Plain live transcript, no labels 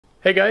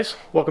Hey guys,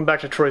 welcome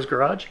back to Troy's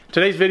Garage.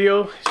 Today's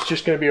video is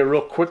just going to be a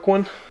real quick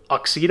one.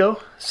 AUXITO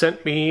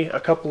sent me a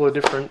couple of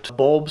different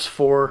bulbs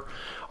for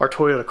our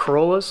Toyota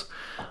Corollas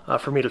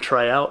for me to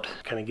try out,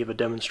 kind of give a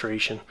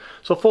demonstration.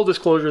 So full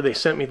disclosure, they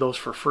sent me those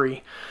for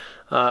free.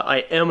 I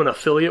am an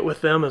affiliate with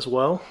them as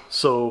well,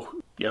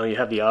 so you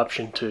have the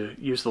option to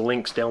use the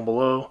links down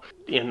below.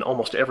 In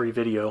almost every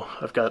video,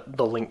 I've got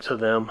the link to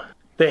them.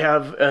 They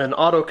have an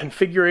auto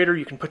configurator.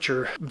 You can put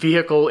your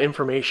vehicle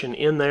information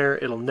in there.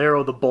 It'll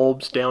narrow the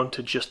bulbs down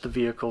to just the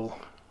vehicle,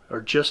 or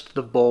just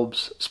the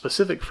bulbs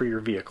specific for your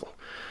vehicle,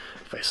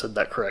 if I said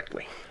that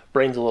correctly.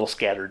 Brain's a little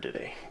scattered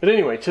today. But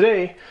anyway,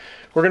 today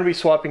we're going to be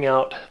swapping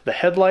out the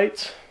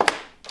headlights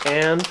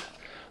and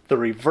the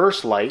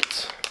reverse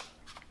lights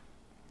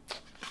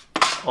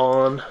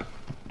on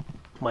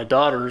my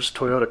daughter's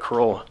Toyota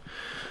Corolla.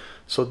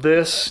 So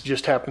this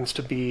just happens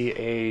to be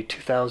a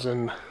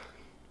 2007.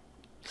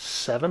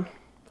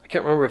 I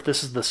can't remember if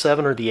this is the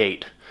 7 or the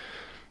 8.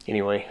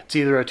 Anyway, it's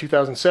either a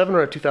 2007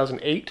 or a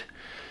 2008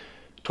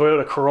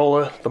 Toyota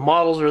Corolla. The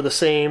models are the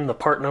same, the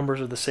part numbers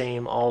are the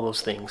same, all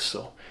those things.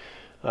 So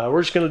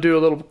we're just going to do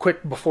a little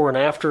quick before and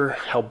after,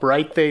 how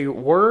bright they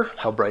were,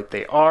 how bright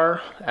they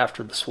are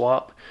after the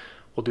swap.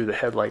 We'll do the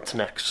headlights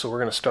next. So we're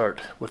going to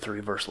start with the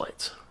reverse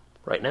lights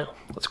right now.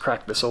 Let's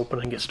crack this open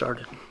and get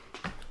started.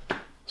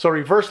 So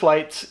reverse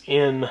lights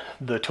in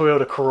the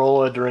Toyota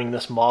Corolla during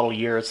this model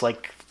year, it's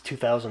like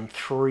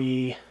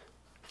 2003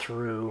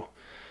 through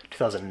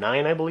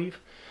 2009, I believe.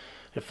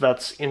 If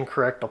that's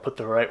incorrect, I'll put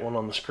the right one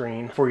on the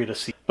screen for you to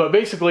see. But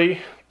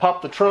basically,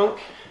 pop the trunk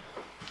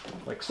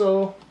like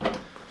so.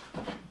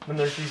 And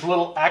there's these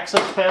little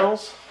access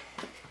panels.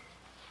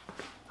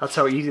 That's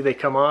how easy they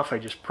come off. I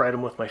just pried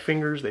them with my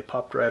fingers. They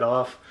popped right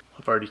off.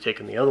 I've already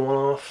taken the other one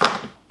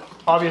off.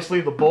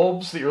 Obviously, the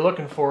bulbs that you're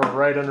looking for are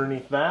right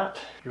underneath that.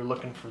 You're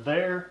looking for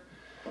there.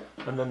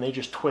 And then they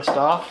just twist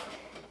off,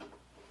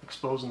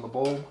 exposing the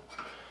bulb,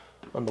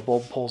 and the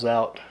bulb pulls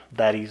out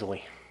that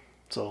easily.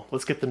 So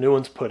let's get the new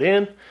ones put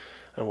in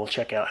and we'll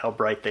check out how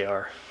bright they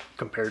are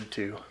compared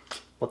to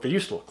what they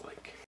used to look like.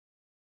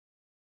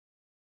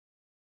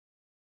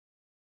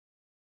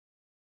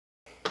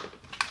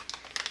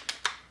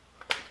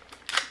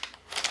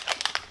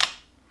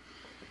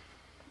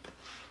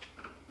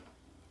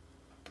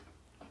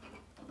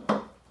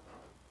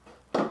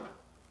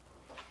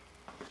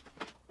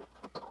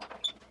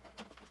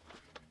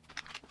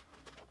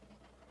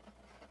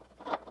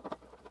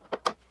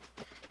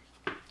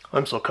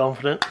 I'm so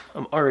confident,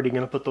 I'm already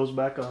going to put those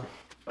back on.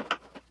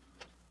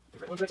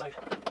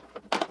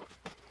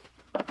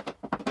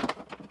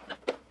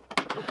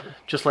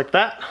 Just like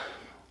that.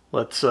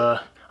 Let's, I'm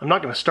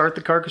not going to start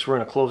the car because we're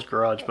in a closed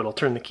garage, but I'll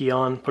turn the key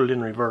on, put it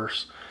in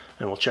reverse,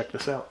 and we'll check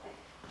this out.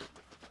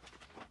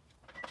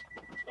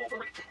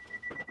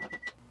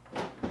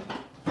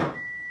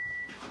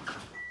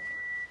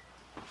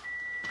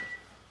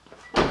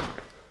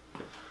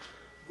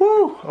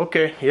 Woo!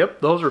 Okay,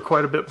 yep, those are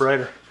quite a bit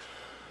brighter.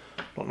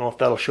 Don't know if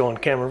that'll show on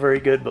camera very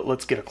good, but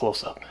let's get a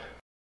close-up.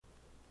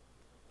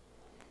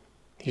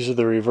 These are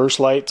the reverse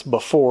lights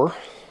before,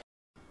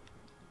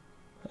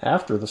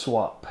 after the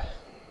swap.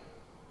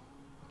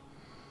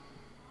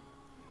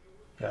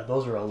 Yeah,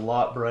 those are a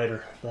lot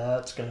brighter.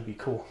 That's going to be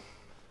cool.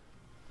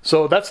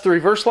 So that's the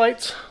reverse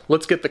lights.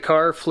 Let's get the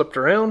car flipped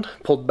around,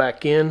 pulled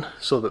back in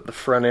so that the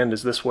front end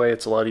is this way.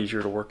 It's a lot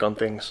easier to work on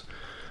things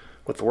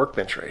with the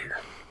workbench right here.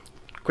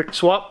 Quick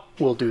swap,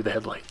 we'll do the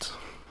headlights.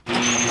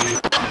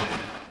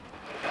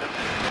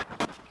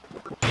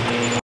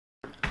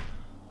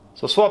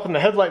 So swapping the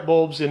headlight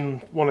bulbs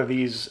in one of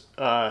these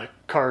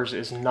cars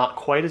is not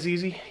quite as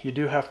easy. You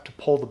do have to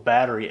pull the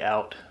battery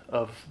out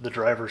of the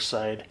driver's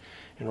side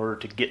in order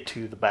to get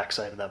to the back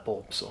side of that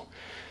bulb. So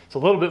it's a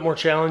little bit more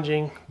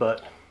challenging,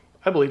 but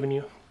I believe in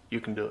you. You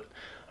can do it.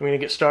 I'm going to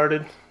get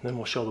started, then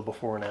we'll show the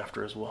before and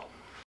after as well.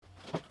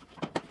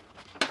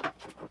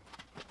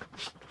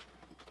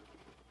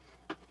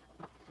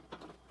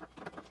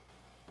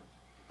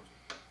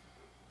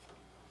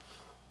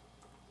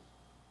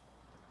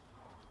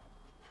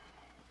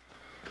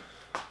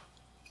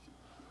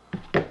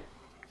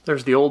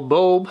 There's the old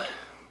bulb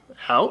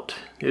out.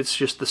 It's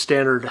just the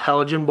standard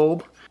halogen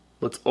bulb.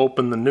 Let's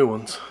open the new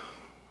ones.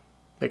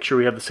 Make sure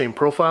we have the same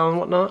profile and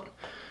whatnot.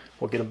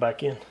 We'll get them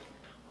back in.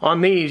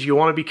 On these, you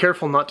want to be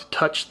careful not to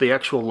touch the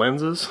actual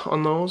lenses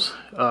on those.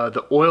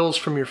 The oils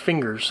from your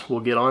fingers will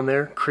get on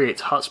there,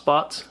 creates hot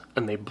spots,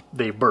 and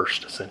they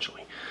burst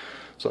essentially.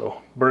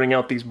 So burning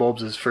out these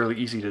bulbs is fairly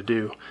easy to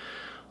do.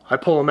 I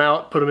pull them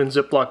out, put them in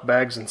Ziploc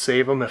bags, and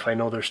save them if I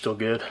know they're still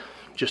good,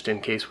 just in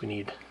case we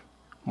need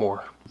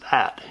more.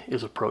 That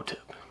is a pro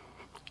tip.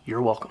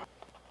 You're welcome.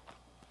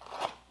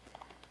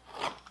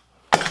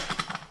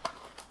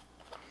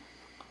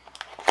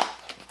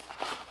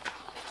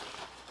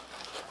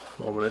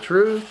 Moment of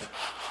truth.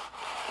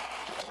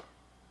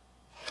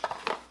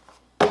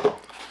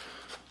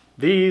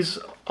 These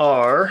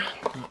are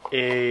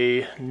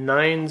a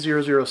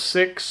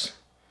 9006.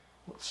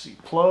 Let's see,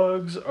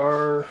 plugs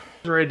are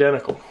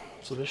identical.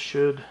 So this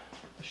should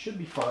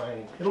be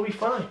fine. It'll be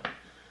fine.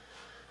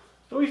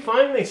 So we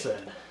finally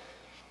said.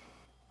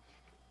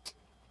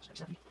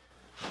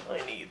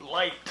 I need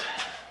light.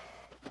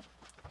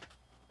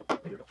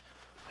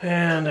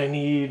 And I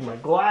need my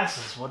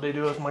glasses. What'd I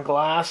do with my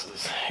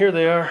glasses? Here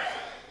they are.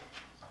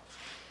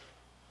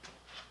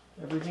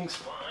 Everything's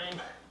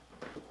fine.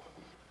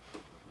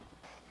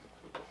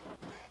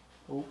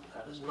 Oh,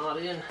 that is not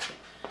in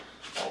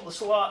all the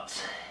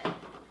slots.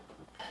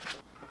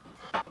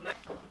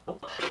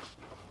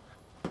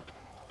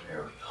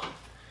 There we go.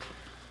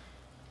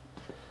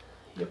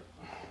 Yep,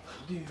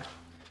 that'll do.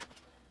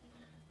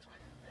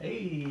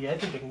 Hey, I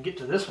think I can get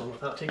to this one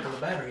without taking the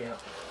battery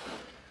out.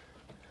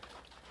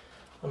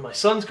 On my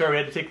son's car, we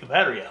had to take the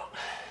battery out.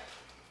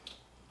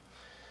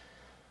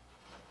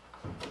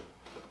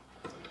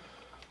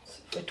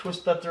 See if I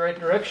twist that the right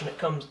direction, it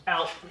comes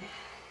out.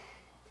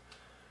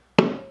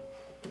 And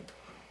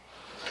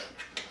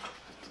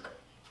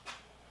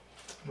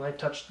I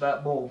touched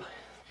that bulb.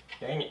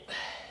 Dang it.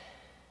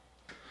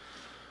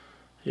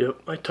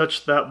 Yep, I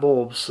touched that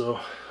bulb, so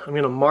I'm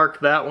going to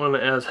mark that one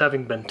as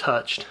having been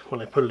touched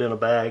when I put it in a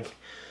bag,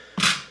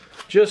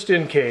 just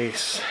in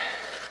case.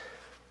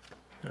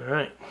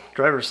 Alright,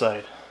 driver's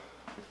side.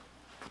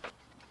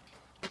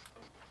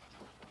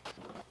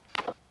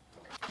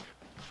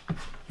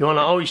 You want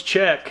to always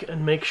check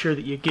and make sure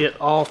that you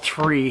get all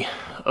three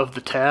of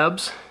the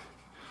tabs.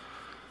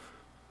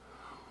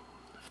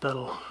 If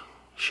that'll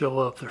show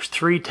up. There's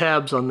 3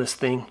 tabs on this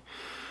thing.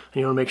 And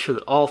you want to make sure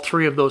that all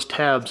 3 of those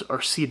tabs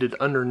are seated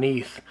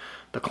underneath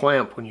the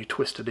clamp when you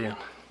twist it in.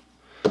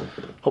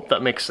 Hope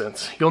that makes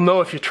sense. You'll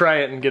know if you try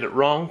it and get it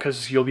wrong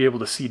because you'll be able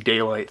to see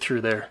daylight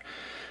through there.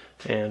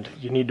 And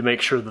you need to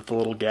make sure that the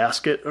little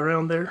gasket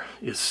around there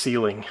is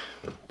sealing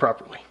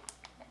properly.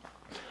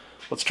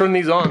 Let's turn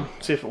these on,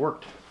 see if it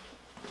worked.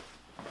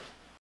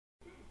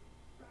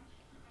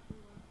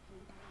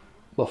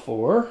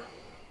 Before.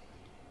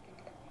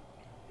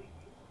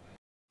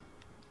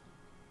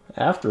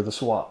 After the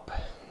swap.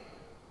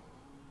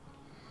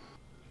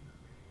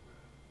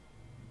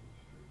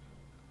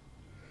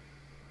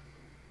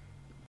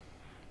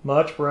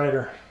 Much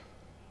brighter.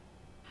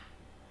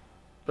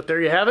 But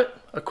there you have it,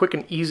 a quick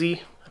and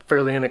easy,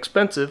 fairly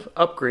inexpensive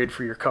upgrade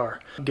for your car.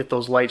 Get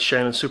those lights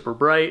shining super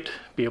bright,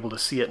 be able to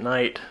see at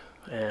night,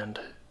 and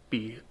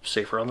be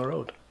safer on the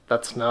road.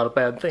 That's not a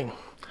bad thing.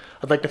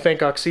 I'd like to thank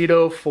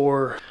AUXITO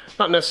for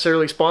not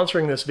necessarily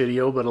sponsoring this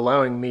video, but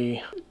allowing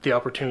me the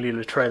opportunity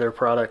to try their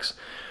products.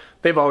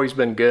 They've always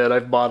been good.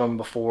 I've bought them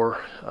before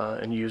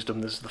and used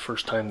them. This is the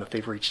first time that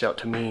they've reached out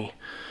to me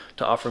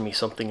to offer me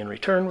something in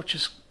return, which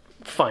is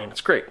fine.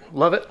 It's great.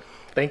 Love it.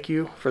 Thank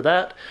you for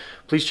that.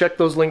 Please check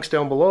those links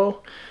down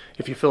below.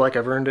 If you feel like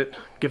I've earned it,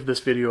 give this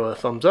video a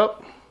thumbs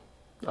up.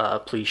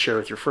 Please share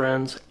with your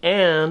friends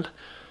and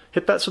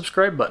hit that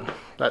subscribe button.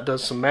 That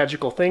does some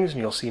magical things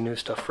and you'll see new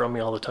stuff from me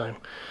all the time.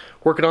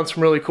 Working on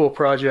some really cool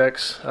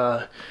projects.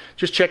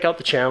 Just check out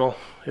the channel.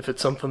 If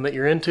it's something that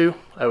you're into,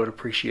 I would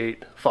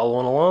appreciate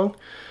following along.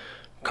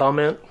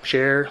 Comment,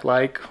 share,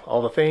 like,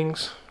 all the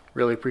things.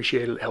 Really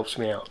appreciate it. It helps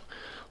me out.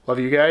 Love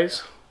you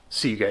guys.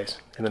 See you guys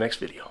in the next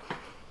video.